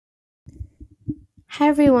Hi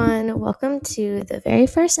everyone, welcome to the very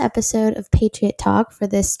first episode of Patriot Talk for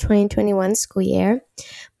this 2021 school year.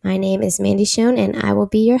 My name is Mandy Schoen and I will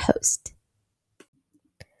be your host.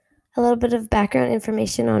 A little bit of background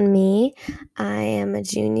information on me. I am a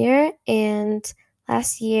junior and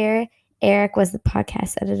last year Eric was the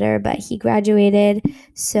podcast editor, but he graduated,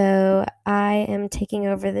 so I am taking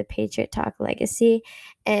over the Patriot Talk legacy,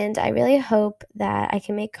 and I really hope that I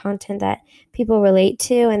can make content that people relate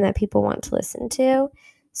to and that people want to listen to.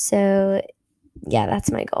 So yeah,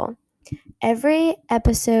 that's my goal. Every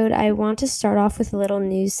episode, I want to start off with a little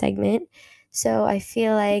news segment. So I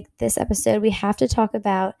feel like this episode, we have to talk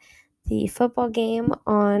about the football game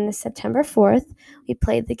on September 4th. We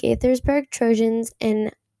played the Gaithersburg Trojans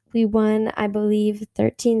and we won, I believe,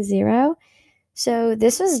 13-0. So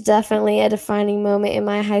this was definitely a defining moment in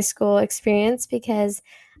my high school experience because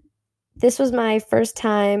this was my first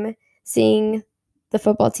time seeing the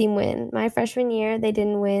football team win. My freshman year, they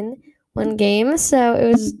didn't win one game, so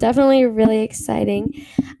it was definitely really exciting.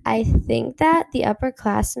 I think that the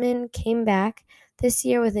upperclassmen came back this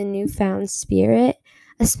year with a newfound spirit,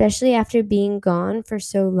 especially after being gone for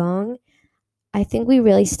so long. I think we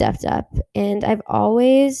really stepped up, and I've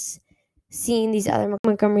always seen these other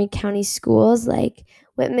Montgomery County schools like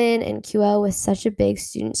Whitman and QL with such a big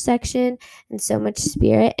student section and so much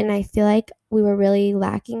spirit, and I feel like we were really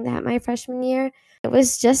lacking that my freshman year. It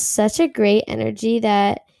was just such a great energy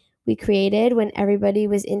that we created when everybody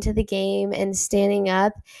was into the game and standing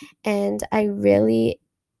up, and I really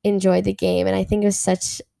enjoyed the game, and I think it was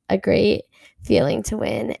such a great feeling to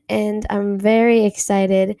win, and I'm very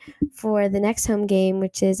excited for the next home game,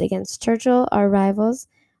 which is against Churchill, our rivals,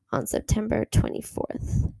 on September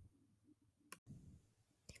 24th.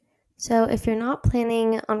 So if you're not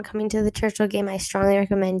planning on coming to the Churchill game, I strongly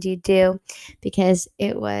recommend you do, because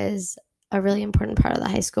it was a really important part of the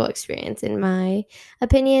high school experience, in my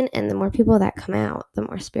opinion, and the more people that come out, the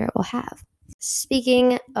more spirit we'll have.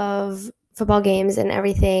 Speaking of football games and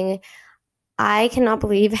everything, I cannot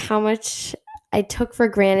believe how much I took for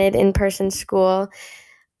granted in-person school.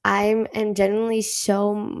 I am genuinely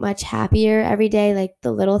so much happier every day, like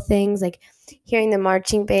the little things, like hearing the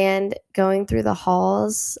marching band going through the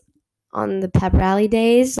halls on the pep rally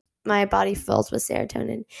days. My body fills with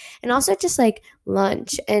serotonin. And also just like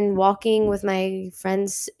lunch and walking with my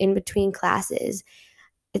friends in between classes.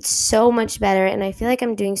 It's so much better, and I feel like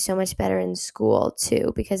I'm doing so much better in school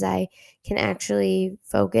too, because I can actually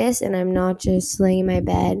focus and I'm not just laying in my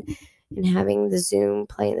bed and having the Zoom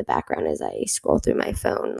play in the background as I scroll through my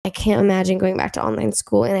phone. I can't imagine going back to online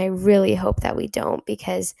school, and I really hope that we don't,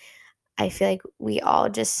 because I feel like we all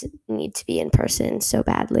just need to be in person so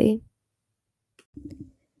badly.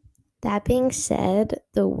 That being said,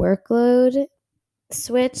 the workload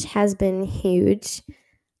switch has been huge.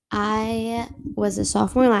 I was a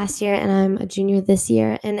sophomore last year and I'm a junior this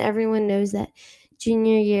year, and everyone knows that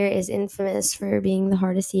junior year is infamous for being the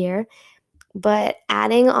hardest year. But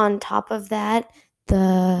adding on top of that,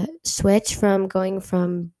 the switch from going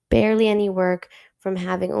from barely any work, from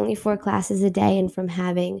having only 4 classes a day, and from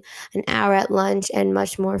having an hour at lunch and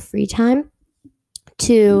much more free time,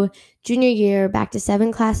 to junior year back to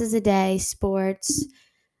 7 classes a day, sports,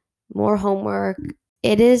 more homework.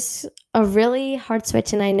 It is a really hard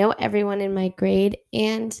switch, and I know everyone in my grade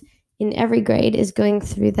and in every grade is going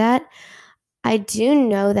through that. I do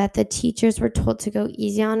know that the teachers were told to go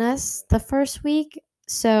easy on us the first week,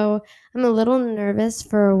 so I'm a little nervous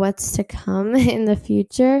for what's to come in the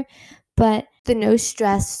future, but the no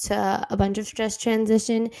stress to a bunch of stress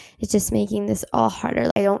transition is just making this all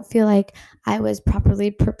harder. I don't feel like I was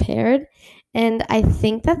properly prepared, and I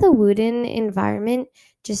think that the Wootton environment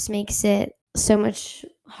just makes it so much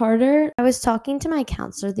harder. I was talking to my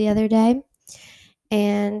counselor the other day,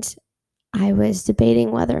 and I was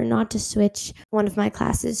debating whether or not to switch one of my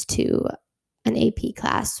classes to an AP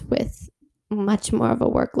class with much more of a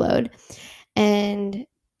workload. And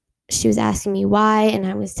she was asking me why, and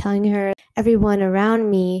I was telling her everyone around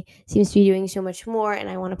me seems to be doing so much more, and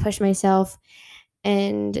I want to push myself,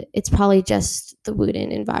 and it's probably just the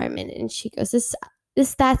Wootton environment. And she goes,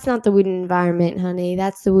 that's not the Wootton environment, honey.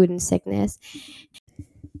 That's the Wootton sickness.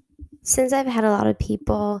 Since I've had a lot of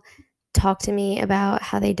people talk to me about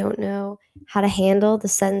how they don't know how to handle the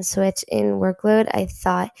sudden switch in workload, I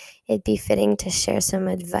thought it'd be fitting to share some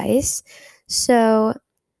advice. So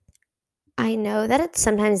I know that it's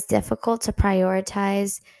sometimes difficult to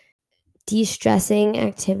prioritize de-stressing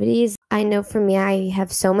activities. I know for me, I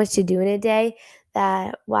have so much to do in a day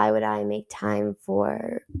that why would I make time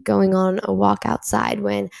for going on a walk outside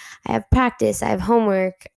when I have practice, I have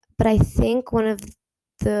homework? But I think one of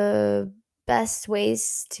the best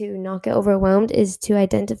ways to not get overwhelmed is to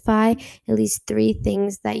identify at least 3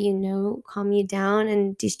 things that you know calm you down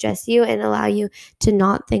and de-stress you and allow you to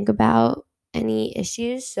not think about any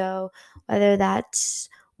issues. So whether that's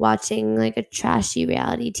watching like a trashy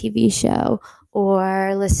reality TV show,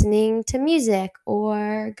 or listening to music,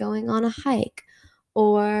 or going on a hike,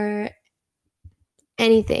 or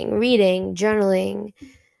anything, reading, journaling,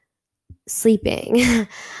 sleeping.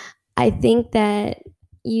 I think that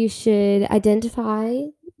you should identify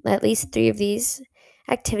at least 3 of these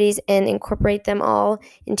activities and incorporate them all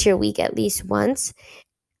into your week at least once.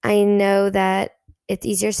 I know that it's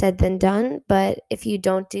easier said than done, but if you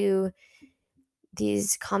don't do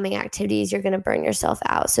these calming activities, you're going to burn yourself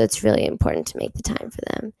out. So it's really important to make the time for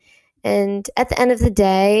them. And at the end of the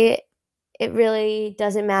day, it really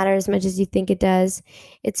doesn't matter as much as you think it does.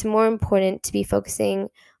 It's more important to be focusing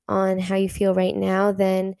on how you feel right now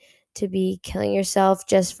than to be killing yourself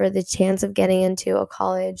just for the chance of getting into a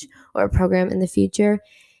college or a program in the future.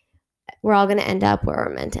 We're all going to end up where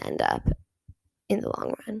we're meant to end up in the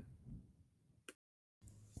long run.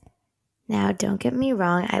 Now, don't get me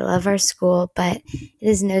wrong, I love our school, but it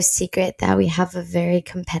is no secret that we have a very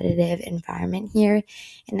competitive environment here,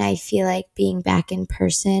 and I feel like being back in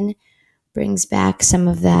person brings back some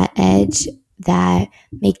of that edge that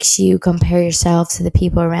makes you compare yourself to the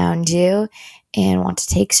people around you and want to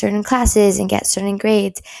take certain classes and get certain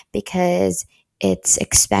grades because it's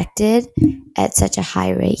expected at such a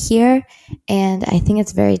high rate here. And I think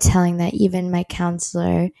it's very telling that even my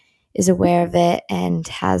counselor is aware of it and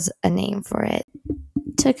has a name for it.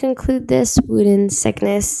 To conclude this Wootton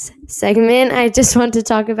sickness segment, I just want to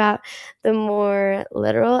talk about the more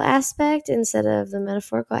literal aspect instead of the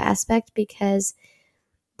metaphorical aspect because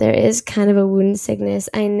there is kind of a Wootton sickness.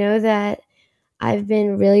 I know that I've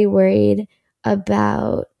been really worried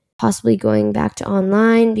about possibly going back to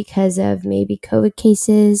online because of maybe COVID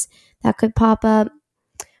cases that could pop up.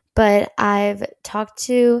 But I've talked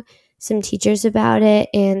to some teachers about it,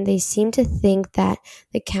 and they seem to think that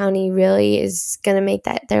the county really is going to make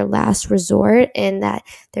that their last resort and that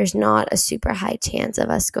there's not a super high chance of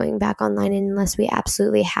us going back online unless we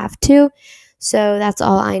absolutely have to. So that's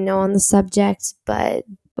all I know on the subject, but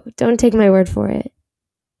don't take my word for it.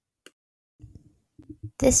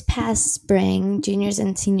 This past spring, juniors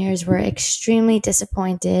and seniors were extremely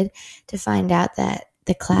disappointed to find out that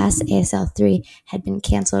the class ASL 3 had been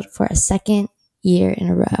canceled for a second year in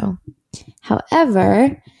a row.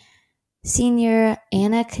 However, senior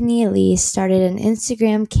Anna Keneally started an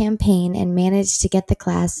Instagram campaign and managed to get the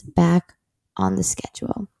class back on the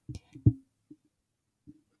schedule.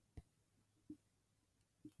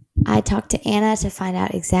 I talked to Anna to find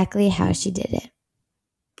out exactly how she did it.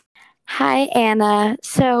 Hi, Anna.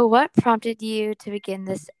 So, what prompted you to begin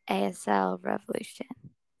this ASL revolution?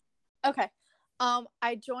 Okay.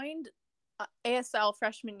 I joined ASL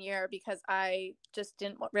freshman year because I just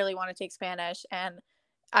didn't really want to take Spanish, and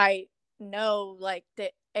I know like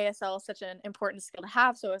that ASL is such an important skill to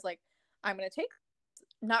have. So I was like, I'm going to take,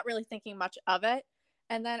 not really thinking much of it.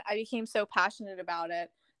 And then I became so passionate about it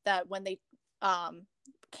that when they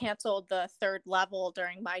canceled the 3rd level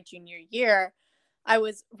during my junior year, I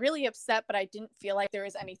was really upset, but I didn't feel like there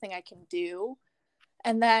was anything I can do.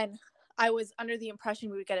 And then I was under the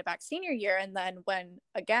impression we would get it back senior year. And then when,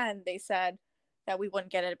 again, they said that we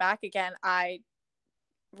wouldn't get it back again, I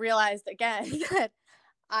realized again that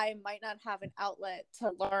I might not have an outlet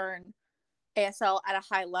to learn ASL at a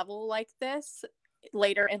high level like this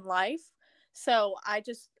later in life. So I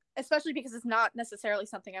just, especially because it's not necessarily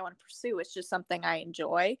something I want to pursue, it's just something I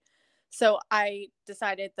enjoy. So I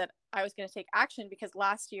decided that I was going to take action because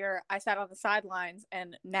last year I sat on the sidelines,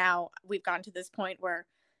 and now we've gotten to this point where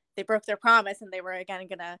they broke their promise and they were again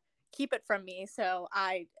going to keep it from me. So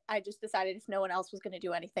I just decided if no one else was going to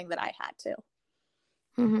do anything that I had to.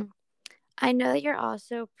 Mm-hmm. I know that you're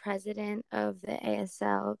also president of the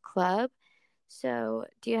ASL club. So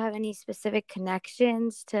do you have any specific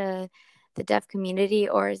connections to the deaf community,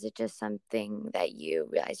 or is it just something that you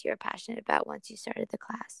realized you were passionate about once you started the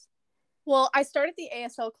class? Well, I started the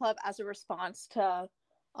ASL club as a response to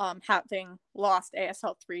having lost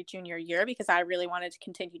ASL 3 junior year because I really wanted to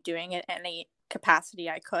continue doing it in any capacity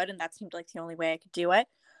I could, and that seemed like the only way I could do it.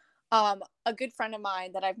 A good friend of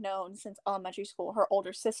mine that I've known since elementary school, her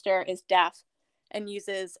older sister is deaf and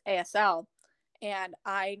uses ASL, and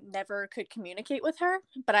I never could communicate with her,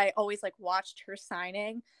 but I always like watched her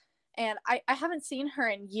signing. And I haven't seen her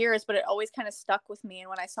in years, but it always kind of stuck with me. And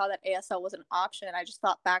when I saw that ASL was an option, I just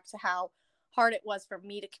thought back to how hard it was for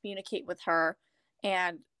me to communicate with her.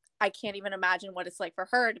 And I can't even imagine what it's like for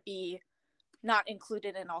her to be not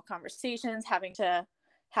included in all conversations, having to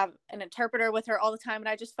have an interpreter with her all the time. And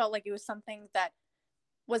I just felt like it was something that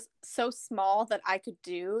was so small that I could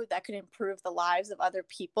do that could improve the lives of other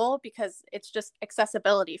people, because it's just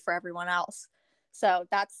accessibility for everyone else. So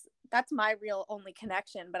that's my real only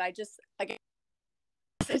connection. But I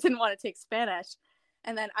didn't want to take Spanish.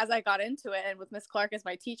 And then as I got into it, and with Miss Clark as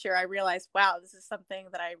my teacher, I realized, wow, this is something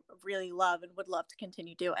that I really love and would love to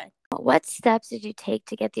continue doing. What steps did you take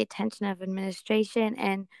to get the attention of administration,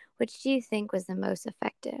 and which do you think was the most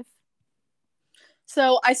effective?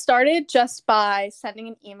 So I started just by sending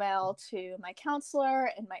an email to my counselor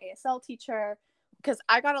and my ASL teacher, because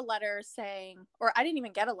I got a letter saying, or I didn't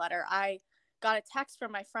even get a letter. I got a text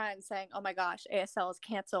from my friend saying, oh my gosh, ASL is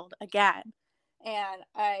canceled again. And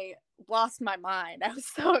I lost my mind. I was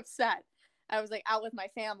so upset. I was like out with my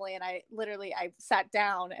family, and I sat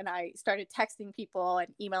down and I started texting people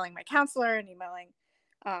and emailing my counselor and emailing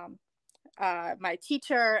my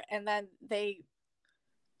teacher. And then they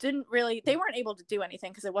weren't able to do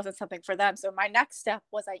anything because it wasn't something for them. So my next step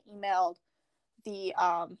was I emailed the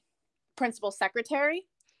principal secretary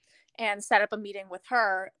and set up a meeting with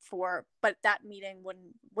her but that meeting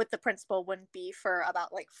with the principal wouldn't be for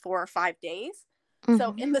about like 4 or 5 days. Mm-hmm.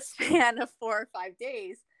 So in the span of 4 or 5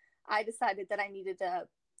 days, I decided that I needed to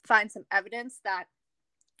find some evidence that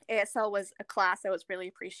ASL was a class that was really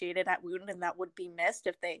appreciated at Wootton and that would be missed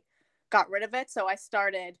if they got rid of it. So I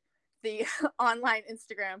started the online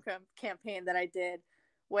Instagram campaign that I did,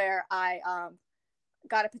 where I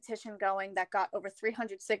got a petition going that got over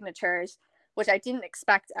 300 signatures, which I didn't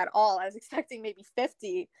expect at all. I was expecting maybe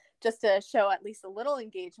 50 just to show at least a little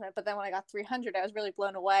engagement. But then when I got 300, I was really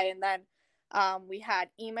blown away. And then we had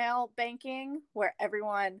email banking where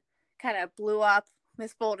everyone kind of blew up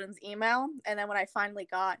Miss Bolden's email. And then when I finally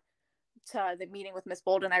got to the meeting with Miss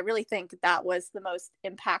Bolden, I really think that was the most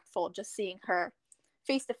impactful, just seeing her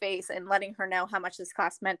face to face and letting her know how much this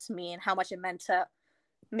class meant to me and how much it meant to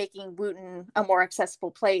making Wootton a more accessible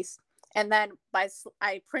place. And then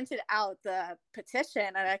I printed out the petition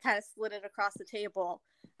and I kind of slid it across the table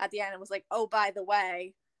at the end and was like, oh, by the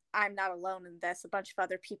way, I'm not alone in this. A bunch of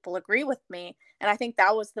other people agree with me. And I think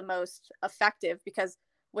that was the most effective, because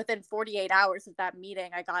within 48 hours of that meeting,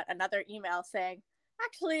 I got another email saying,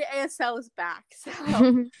 actually, ASL is back. So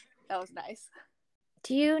that was nice.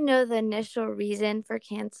 Do you know the initial reason for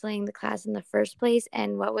canceling the class in the first place,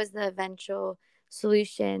 and what was the eventual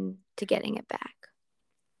solution to getting it back?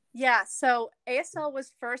 Yeah, so ASL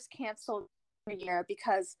was first canceled a year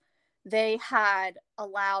because they had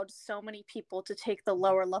allowed so many people to take the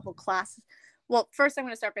lower level classes. Well, first I'm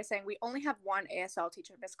going to start by saying we only have one ASL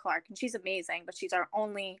teacher, Miss Clark, and she's amazing, but she's our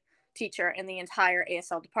only teacher in the entire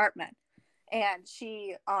ASL department. And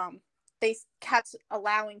they kept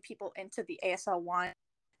allowing people into the ASL 1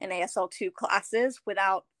 and ASL 2 classes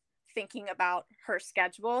without thinking about her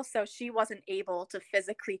schedule. So she wasn't able to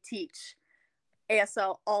physically teach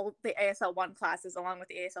all the ASL 1 classes along with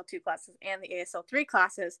the ASL 2 classes and the ASL 3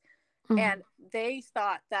 classes. Mm-hmm. And they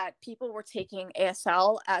thought that people were taking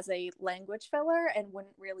ASL as a language filler and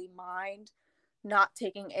wouldn't really mind not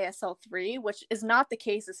taking ASL 3, which is not the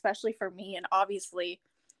case, especially for me. And obviously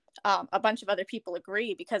a bunch of other people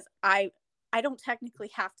agree, because I don't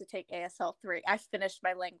technically have to take ASL 3. I finished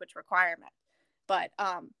my language requirement. But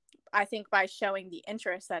I think by showing the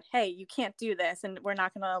interest that, hey, you can't do this and we're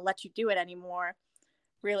not going to let you do it anymore,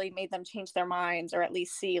 really made them change their minds, or at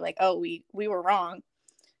least see like, oh, we were wrong.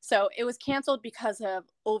 So it was canceled because of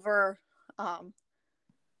overfilling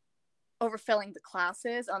the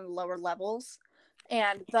classes on lower levels.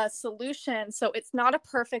 And the solution, so it's not a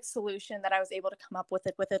perfect solution that I was able to come up with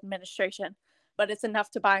it with administration, but it's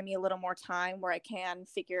enough to buy me a little more time where I can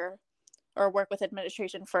work with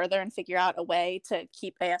administration further and figure out a way to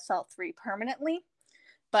keep ASL 3 permanently.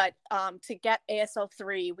 But to get ASL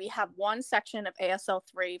 3, we have one section of ASL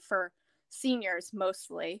 3 for seniors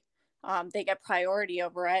mostly. They get priority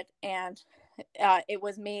over it. And it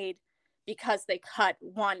was made because they cut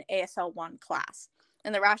one ASL 1 class.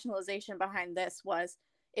 And the rationalization behind this was,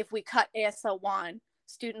 if we cut ASL 1,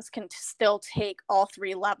 students can still take all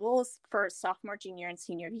 3 levels for sophomore, junior, and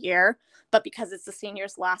senior year. But because it's the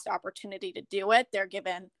senior's last opportunity to do it, they're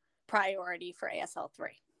given priority for ASL 3.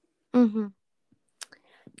 Mm-hmm.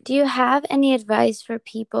 Do you have any advice for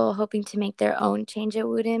people hoping to make their own change at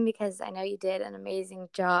Wootton? Because I know you did an amazing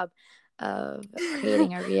job of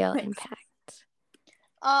creating a real impact.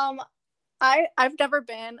 I've never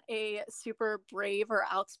been a super brave or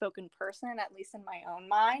outspoken person, at least in my own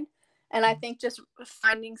mind. And I think just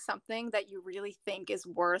finding something that you really think is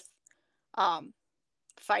worth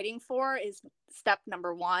fighting for is step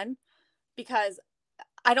number one. Because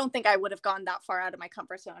I don't think I would have gone that far out of my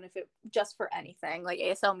comfort zone if it just for anything. Like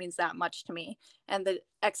ASL means that much to me, and the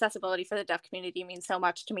accessibility for the deaf community means so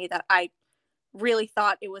much to me that I really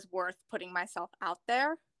thought it was worth putting myself out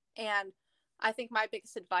there. And I think my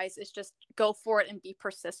biggest advice is just go for it and be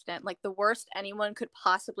persistent. Like the worst anyone could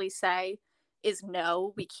possibly say is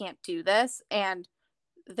no, we can't do this. And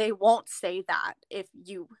they won't say that if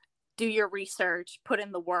you do your research, put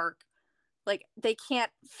in the work. Like they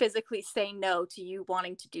can't physically say no to you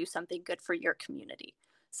wanting to do something good for your community.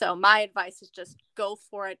 So my advice is just go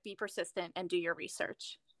for it, be persistent, and do your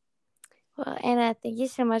research. Well, Anna, thank you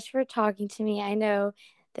so much for talking to me. I know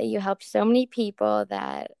that you helped so many people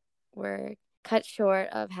that were cut short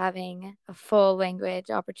of having a full language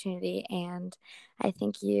opportunity, and I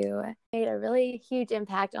think you made a really huge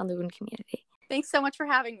impact on the Wootton community. Thanks so much for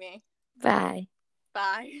having me. Bye.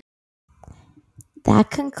 Bye.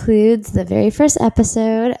 That concludes the very first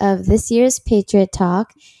episode of this year's Patriot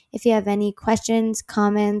Talk. If you have any questions,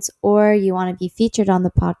 comments, or you want to be featured on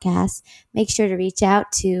the podcast, make sure to reach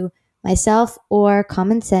out to myself or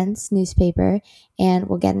Common Sense newspaper, and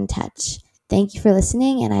we'll get in touch. Thank you for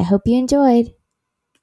listening, and I hope you enjoyed.